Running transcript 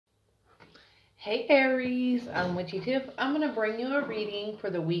Hey Aries, I'm Witchy Tiff. I'm going to bring you a reading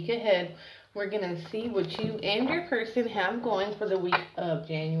for the week ahead. We're going to see what you and your person have going for the week of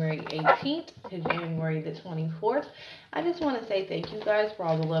January 18th to January the 24th. I just want to say thank you guys for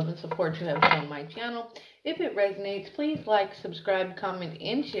all the love and support you have shown my channel. If it resonates, please like, subscribe, comment,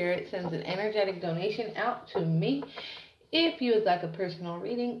 and share. It sends an energetic donation out to me. If you would like a personal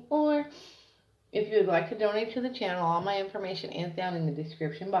reading or if you would like to donate to the channel, all my information is down in the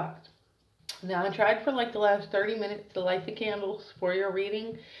description box. Now, I tried for like the last 30 minutes to light the candles for your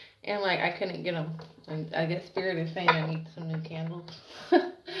reading, and like I couldn't get them. And I guess Spirit is saying I need some new candles.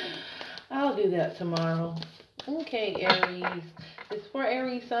 I'll do that tomorrow. Okay, Aries. It's for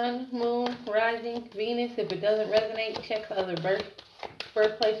Aries, Sun, Moon, Rising, Venus. If it doesn't resonate, check the other birth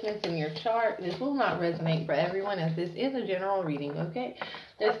placements in your chart. This will not resonate for everyone, as this is a general reading, okay?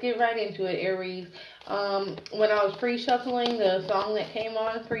 Let's get right into it, Aries. When I was pre-shuffling, the song that came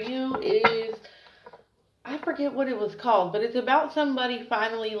on for you is, I forget what it was called, but it's about somebody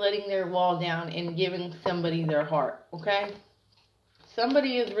finally letting their wall down and giving somebody their heart, okay?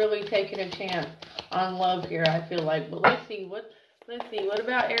 Somebody is really taking a chance on love here, I feel like. But let's see, what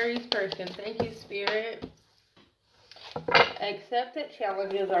about Aries person? Thank you, Spirit. Accept that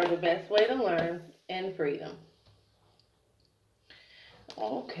challenges are the best way to learn and freedom.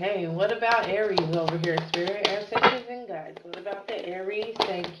 Okay, what about Aries over here, Spirit, ancestors, and guides? What about the Aries?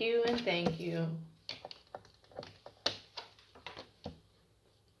 Thank you and thank you.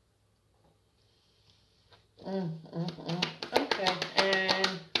 Okay,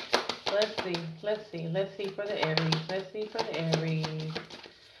 and let's see for the Aries.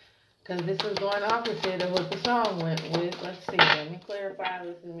 Because this is going opposite of what the song went with. Let's see, let me clarify.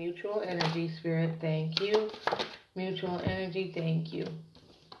 This is mutual energy, Spirit. Thank you. Mutual energy, thank you.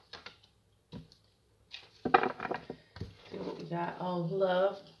 See what we got. Oh,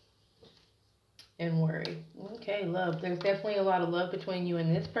 love and worry. Okay, love. There's definitely a lot of love between you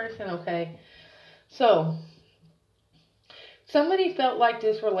and this person, okay? So, somebody felt like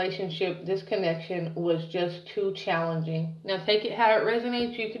this relationship, this connection was just too challenging. Now, take it how it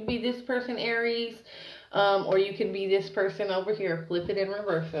resonates. You could be this person, Aries, or you can be this person over here. Flip it and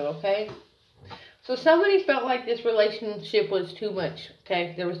reverse it, okay? So somebody felt like this relationship was too much,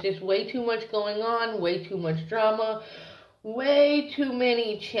 okay? There was just way too much going on, way too much drama, way too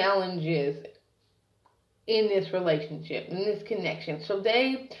many challenges in this relationship, in this connection. So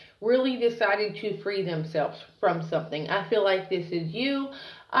they really decided to free themselves from something. I feel like this is you.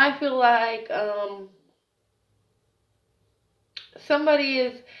 I feel like somebody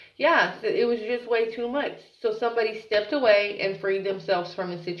is, yeah, it was just way too much. So somebody stepped away and freed themselves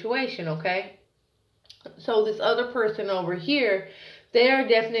from the situation, okay? So this other person over here, they are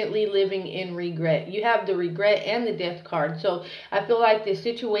definitely living in regret. You have the regret and the death card. So I feel like this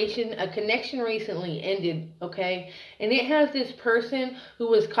situation, a connection recently ended, okay? And it has this person who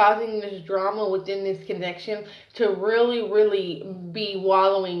was causing this drama within this connection to really, really be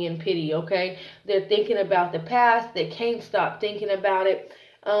wallowing in pity, okay? They're thinking about the past. They can't stop thinking about it.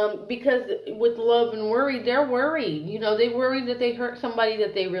 Because with love and worry, they're worried. You know, they worry that they hurt somebody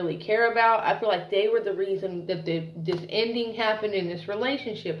that they really care about. I feel like they were the reason that this ending happened in this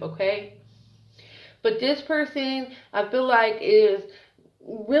relationship, okay? But this person, I feel like, is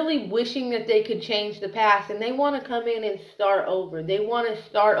really wishing that they could change the past, and they want to come in and start over. They want to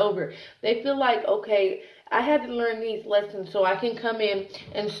start over. They feel like, okay, I had to learn these lessons so I can come in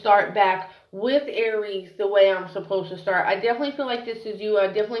and start back with Aries the way I'm supposed to start. I definitely feel like this is you. I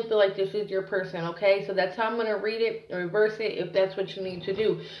definitely feel like this is your person, okay? So that's how I'm going to read it, reverse it, if that's what you need to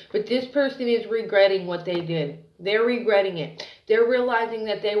do. But this person is regretting what they did. They're regretting it. They're realizing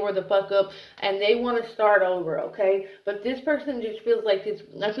that they were the fuck up, and they want to start over, okay? But this person just feels like this.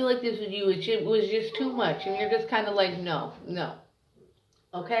 I feel like this is you. It was just too much, and you're just kind of like, no.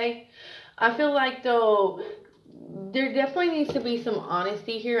 Okay? I feel like, though, there definitely needs to be some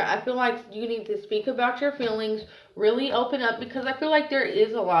honesty here. I feel like you need to speak about your feelings, really open up, because I feel like there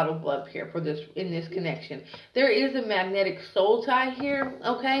is a lot of love here for this, in this connection. There is a magnetic soul tie here,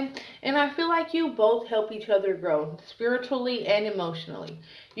 okay? And I feel like you both help each other grow, spiritually and emotionally.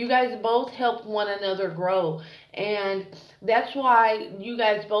 You guys both help one another grow, and that's why you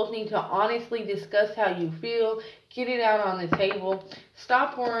guys both need to honestly discuss how you feel. Get it out on the table.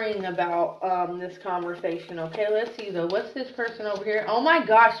 Stop worrying about this conversation, okay? Let's see, though. What's this person over here? Oh, my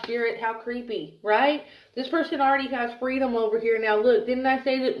gosh, Spirit, how creepy, right? This person already has freedom over here. Now, look, didn't I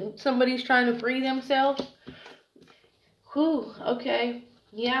say that somebody's trying to free themselves? Whew, okay.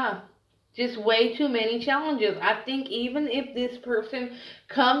 Yeah. Just way too many challenges. I think even if this person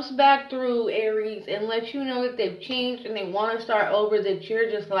comes back through, Aries, and lets you know that they've changed and they want to start over, that you're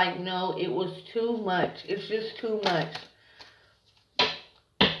just like, no, it was too much. It's just too much.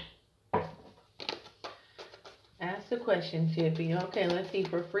 Ask the question, Tippy. Okay, let's see.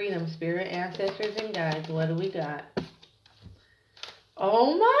 For freedom, spirit, ancestors, and guides, what do we got?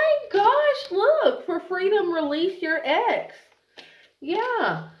 Oh my gosh, look. For freedom, release your ex.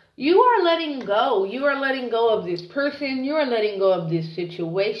 Yeah. You are letting go. You are letting go of this person. You are letting go of this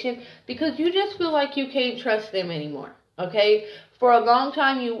situation because you just feel like you can't trust them anymore. Okay? For a long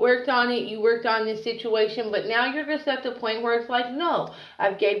time, you worked on it. You worked on this situation, but now you're just at the point where it's like, no,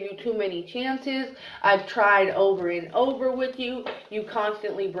 I've gave you too many chances. I've tried over and over with you. You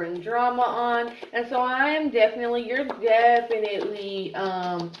constantly bring drama on. And so you're definitely,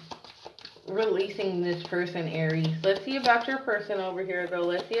 releasing this person, Aries. Let's see about your person over here, though.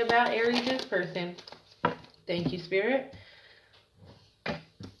 Let's see about Aries' person. Thank you, Spirit.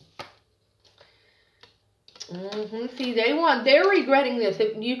 See, they're regretting this.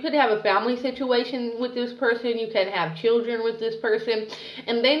 If you could have a family situation with this person, you can have children with this person,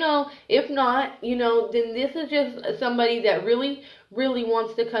 and they know, if not, then this is just somebody that really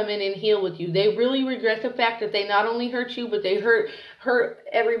wants to come in and heal with you. They really regret the fact that they not only hurt you, but they hurt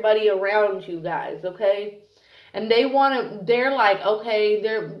everybody around you guys, okay? And they're like, okay,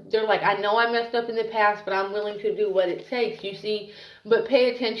 they're like, I know I messed up in the past, but I'm willing to do what it takes, you see? But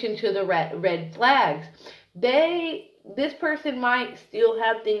pay attention to the red flags. This person might still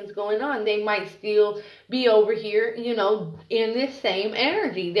have things going on. They might still be over here, in this same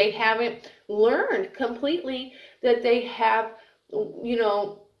energy. They haven't learned completely that they have,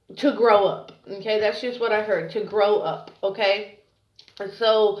 to grow up. Okay, that's just what I heard, to grow up. Okay, and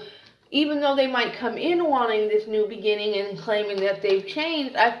so even though they might come in wanting this new beginning and claiming that they've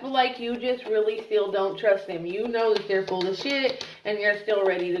changed, I feel like you just really still don't trust them. You know that they're full of shit and you're still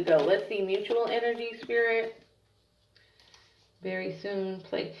ready to go. Let's see, mutual energy, Spirit. Very soon,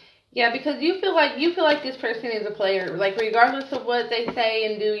 play. Yeah, because you feel like this person is a player. Like, regardless of what they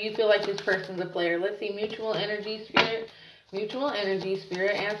say and do, you feel like this person's a player. Let's see, mutual energy, Spirit. Mutual energy,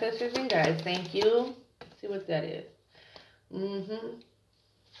 Spirit, ancestors, and guides. Thank you. Let's see what that is.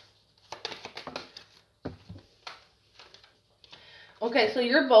 Okay, so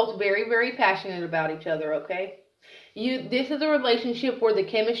you're both very, very passionate about each other, okay? This is a relationship where the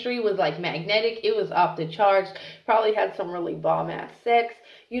chemistry was like magnetic. It was off the charts. Probably had some really bomb-ass sex.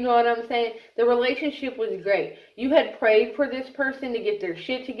 You know what I'm saying? The relationship was great. You had prayed for this person to get their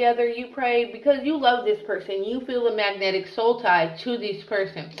shit together. You prayed because you love this person. You feel a magnetic soul tie to this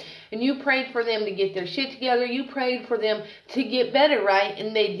person. And you prayed for them to get their shit together. You prayed for them to get better, right?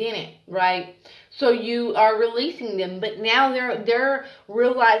 And they didn't, right? So you are releasing them, but now they're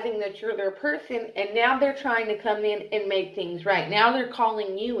realizing that you're their person, and now they're trying to come in and make things right. Now they're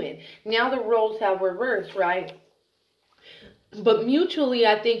calling you in. Now the roles have reversed, right? But mutually,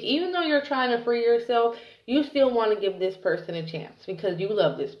 I think, even though you're trying to free yourself, you still want to give this person a chance because you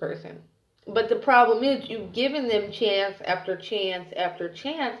love this person. But the problem is you've given them chance after chance after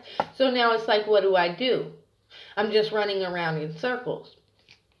chance. So now it's like, what do? I'm just running around in circles.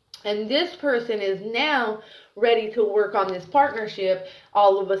 And this person is now ready to work on this partnership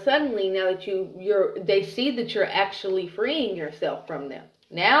all of a sudden, now that they see that you're actually freeing yourself from them.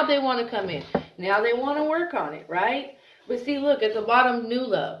 Now they want to come in. Now they want to work on it, right? But see, look, at the bottom, new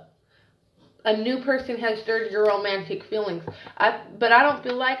love. A new person has stirred your romantic feelings. I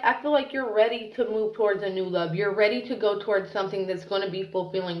feel like you're ready to move towards a new love. You're ready to go towards something that's going to be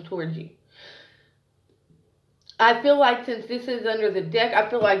fulfilling towards you. I feel like since this is under the deck, I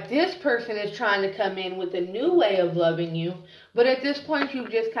feel like this person is trying to come in with a new way of loving you. But at this point,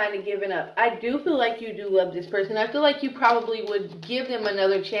 you've just kind of given up. I do feel like you do love this person. I feel like you probably would give them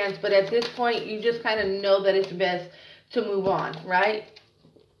another chance. But at this point, you just kind of know that it's best to move on, right?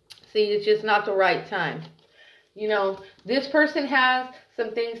 See, it's just not the right time. This person has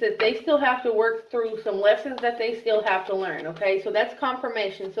some things that they still have to work through, some lessons that they still have to learn, okay? So that's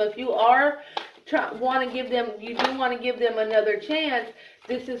confirmation. So if you do want to give them another chance,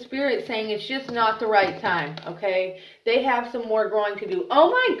 this is Spirit saying it's just not the right time, okay? They have some more growing to do.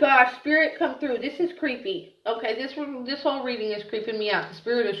 Oh my gosh, Spirit, come through. This is creepy. Okay, this whole reading is creeping me out. The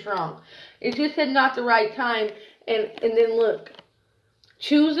Spirit is strong. It just said not the right time, and then look.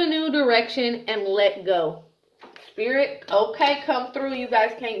 Choose a new direction and let go. Spirit, okay, come through. You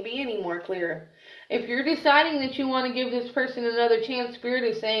guys can't be any more clearer. If you're deciding that you want to give this person another chance, Spirit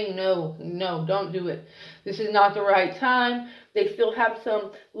is saying no, no, don't do it. This is not the right time. They still have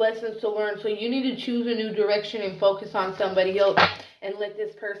some lessons to learn. So you need to choose a new direction and focus on somebody else and let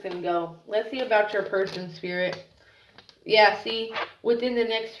this person go. Let's see about your person, Spirit. Yeah, see, within the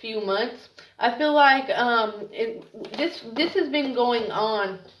next few months, I feel like this has been going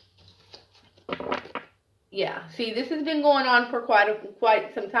on. Yeah, see, this has been going on for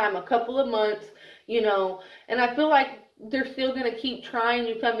quite some time, a couple of months, you know, and I feel like they're still going to keep trying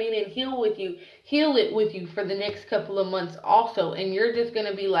to come in and heal it with you for the next couple of months also, and you're just going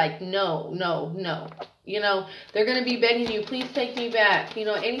to be like, no, no, no. You know, they're going to be begging you, please take me back, you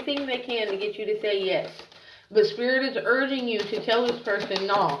know, anything they can to get you to say yes. But Spirit is urging you to tell this person,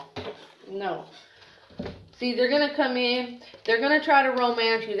 no, no. See, they're going to come in, they're going to try to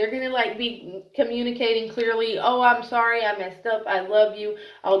romance you, they're going to like be communicating clearly, oh, I'm sorry, I messed up, I love you,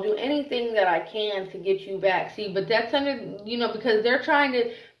 I'll do anything that I can to get you back. See, but that's under, you know, because they're trying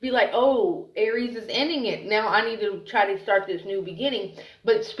to be like, oh, Aries is ending it, now I need to try to start this new beginning.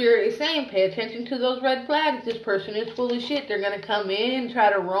 But Spirit is saying, pay attention to those red flags. This person is full of shit. They're going to come in,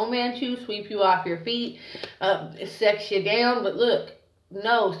 try to romance you, sweep you off your feet, sex you down. But look,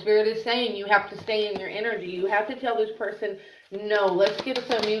 no, Spirit is saying you have to stay in your energy. You have to tell this person, no, let's get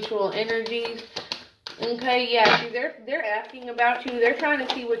some mutual energies. Okay, yeah, see, they're asking about you. They're trying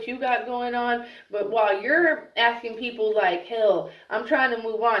to see what you got going on. But while you're asking people like, hell, I'm trying to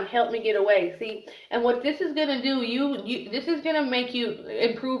move on. Help me get away. See, and what this is going to do, this is going to make you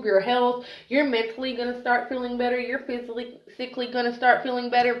improve your health. You're mentally going to start feeling better. You're physically going to start feeling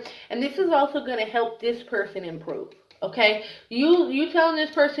better. And this is also going to help this person improve. Okay, you telling this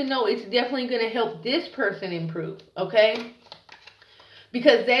person no, it's definitely going to help this person improve. Okay.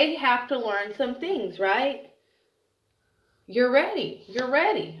 Because they have to learn some things, right? You're ready. You're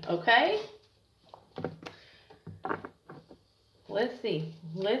ready, okay? Let's see.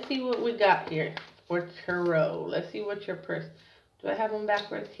 Let's see what we got here for tarot. Let's see what your person... Do I have them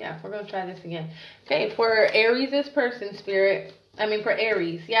backwards? Yeah, we're going to try this again. Okay, for Aries' person, Spirit. For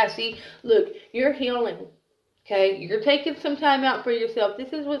Aries. Yeah, see, look, you're healing. Okay, you're taking some time out for yourself.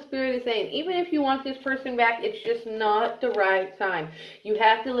 This is what Spirit is saying. Even if you want this person back, it's just not the right time. You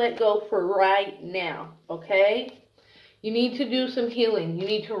have to let go for right now, okay? You need to do some healing. You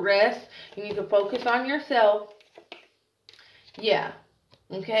need to rest. You need to focus on yourself. Yeah,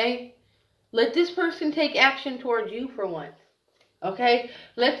 okay? Let this person take action towards you for once, okay?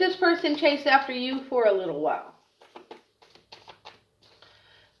 Let this person chase after you for a little while.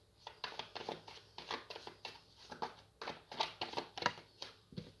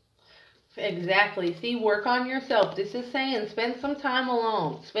 Exactly. See, work on yourself. This is saying spend some time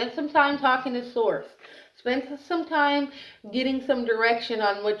alone. Spend some time talking to Source. Spend some time getting some direction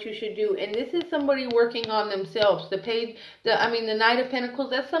on what you should do. And this is somebody working on themselves. The Knight of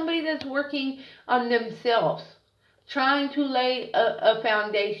Pentacles, that's somebody that's working on themselves. Trying to lay a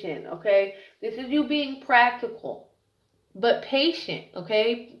foundation, okay? This is you being practical, but patient,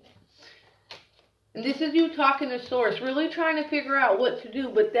 okay? This is you talking to Source, really trying to figure out what to do,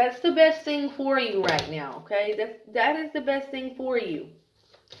 but that's the best thing for you right now, okay? That is the best thing for you.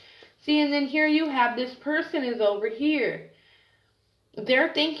 See, and then here you have this person is over here.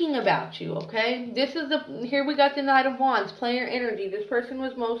 They're thinking about you, okay? Here we got the Knight of Wands, player energy. This person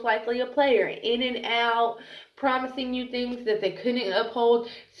was most likely a player, in and out, promising you things that they couldn't uphold,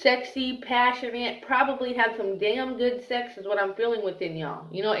 sexy, passionate, probably had some damn good sex is what I'm feeling within y'all.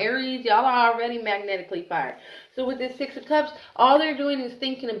 You know, Aries, y'all are already magnetically fired. So with this Six of Cups, all they're doing is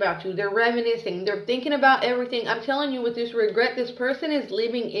thinking about you. They're reminiscing. They're thinking about everything. I'm telling you, with this regret, this person is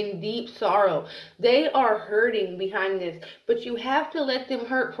living in deep sorrow. They are hurting behind this. But you have to let them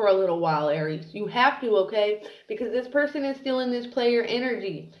hurt for a little while, Aries. You have to, okay? Because this person is still in this player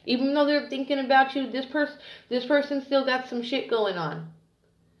energy. Even though they're thinking about you, this person still got some shit going on.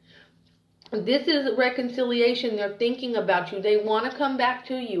 This is reconciliation. They're thinking about you. They want to come back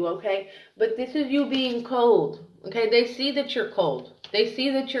to you, okay? But this is you being cold, okay? They see that you're cold. They see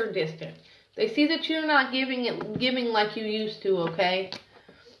that you're distant. They see that you're not giving like you used to, okay?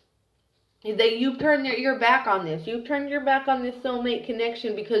 You've turned your back on this. You've turned your back on this soulmate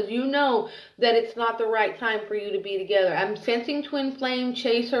connection because you know that it's not the right time for you to be together. I'm sensing twin flame,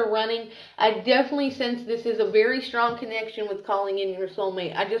 chaser, running. I definitely sense this is a very strong connection with calling in your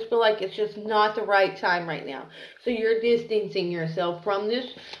soulmate. I just feel like it's just not the right time right now. So you're distancing yourself from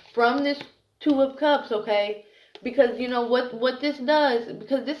this Two of Cups, okay? Because you know what this does,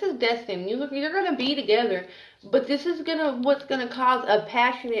 because this is destined. You're gonna be together, but this is what's gonna cause a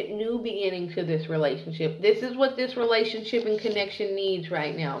passionate new beginning to this relationship. This is what this relationship and connection needs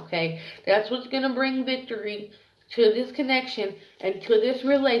right now, okay? That's what's gonna bring victory to this connection and to this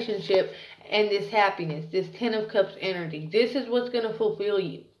relationship and this happiness, this Ten of Cups energy. This is what's gonna fulfill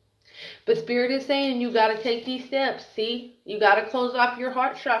you. But Spirit is saying you got to take these steps. See? You got to close off your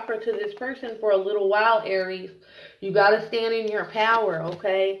heart chakra to this person for a little while, Aries. You got to stand in your power,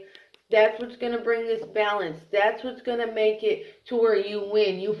 okay? That's what's going to bring this balance. That's what's going to make it to where you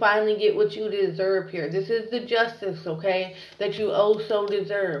win. You finally get what you deserve here. This is the justice, okay, that you so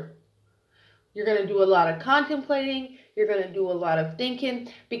deserve. You're going to do a lot of contemplating. You're going to do a lot of thinking,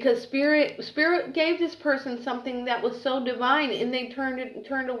 because Spirit gave this person something that was so divine, and they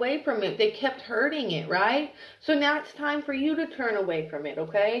turned away from it. They kept hurting it, right? So now it's time for you to turn away from it,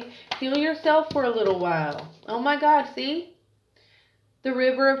 okay? Heal yourself for a little while. Oh my gosh, see? The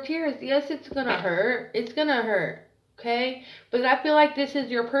River of Tears. Yes, it's going to hurt. It's going to hurt, okay? But I feel like this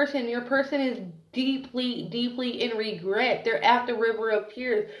is your person. Your person is deeply, deeply in regret. They're at the River of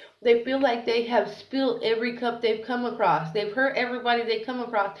Tears. They feel like they have spilled every cup they've come across. They've hurt everybody they come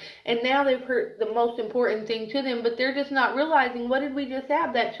across. And now they've hurt the most important thing to them. But they're just not realizing, what did we just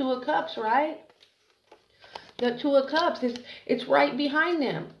have? That Two of Cups, right? That Two of Cups. It's right behind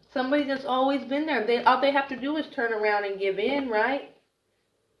them. Somebody that's always been there. All they have to do is turn around and give in, right?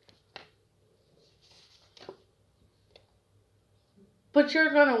 But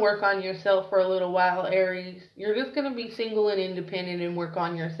you're going to work on yourself for a little while, Aries. You're just going to be single and independent and work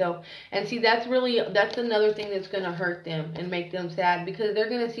on yourself. And see, that's another thing that's going to hurt them and make them sad, because they're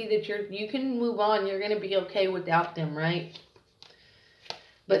going to see that you can move on. You're going to be okay without them, right?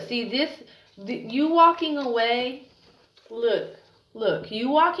 But see, you walking away, look, you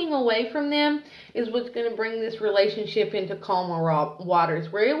walking away from them is what's going to bring this relationship into calmer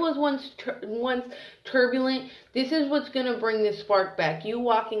waters. Where it was once turbulent, this is what's going to bring this spark back. You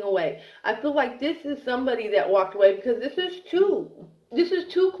walking away. I feel like this is somebody that walked away, because this is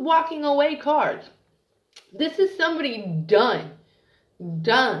two walking away cards. This is somebody done,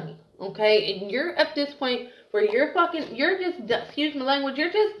 okay? And you're at this point where you're just, excuse my language,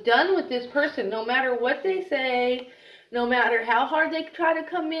 you're just done with this person, no matter what they say. No matter how hard they try to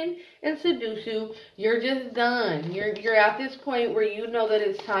come in and seduce you, you're just done. You're at this point where you know that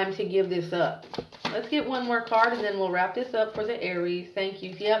it's time to give this up. Let's get one more card, and then we'll wrap this up for the Aries. Thank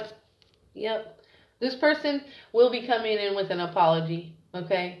you. Yep. This person will be coming in with an apology,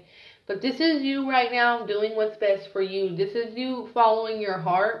 okay? But this is you right now doing what's best for you. This is you following your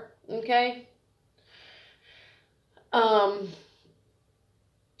heart, okay?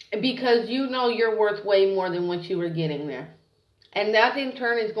 Because you know you're worth way more than what you were getting there. And that in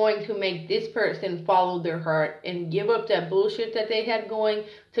turn is going to make this person follow their heart and give up that bullshit that they had going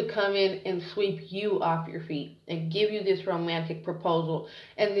to come in and sweep you off your feet and give you this romantic proposal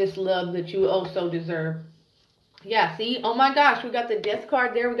and this love that you so deserve. Yeah, see? Oh my gosh, we got the Death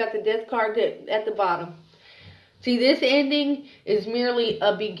card there. We got the Death card at the bottom. See, this ending is merely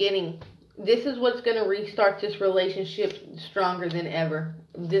a beginning. This is what's going to restart this relationship stronger than ever.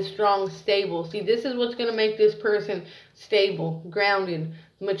 This strong, stable. See, this is what's going to make this person stable, grounded,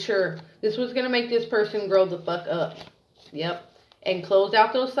 mature. This is what's going to make this person grow the fuck up. Yep. And close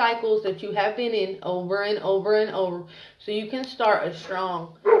out those cycles that you have been in over and over and over, so you can start a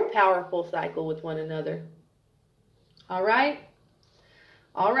strong, powerful cycle with one another. All right?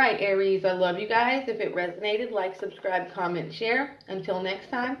 All right, Aries. I love you guys. If it resonated, like, subscribe, comment, share. Until next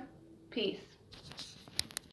time, peace.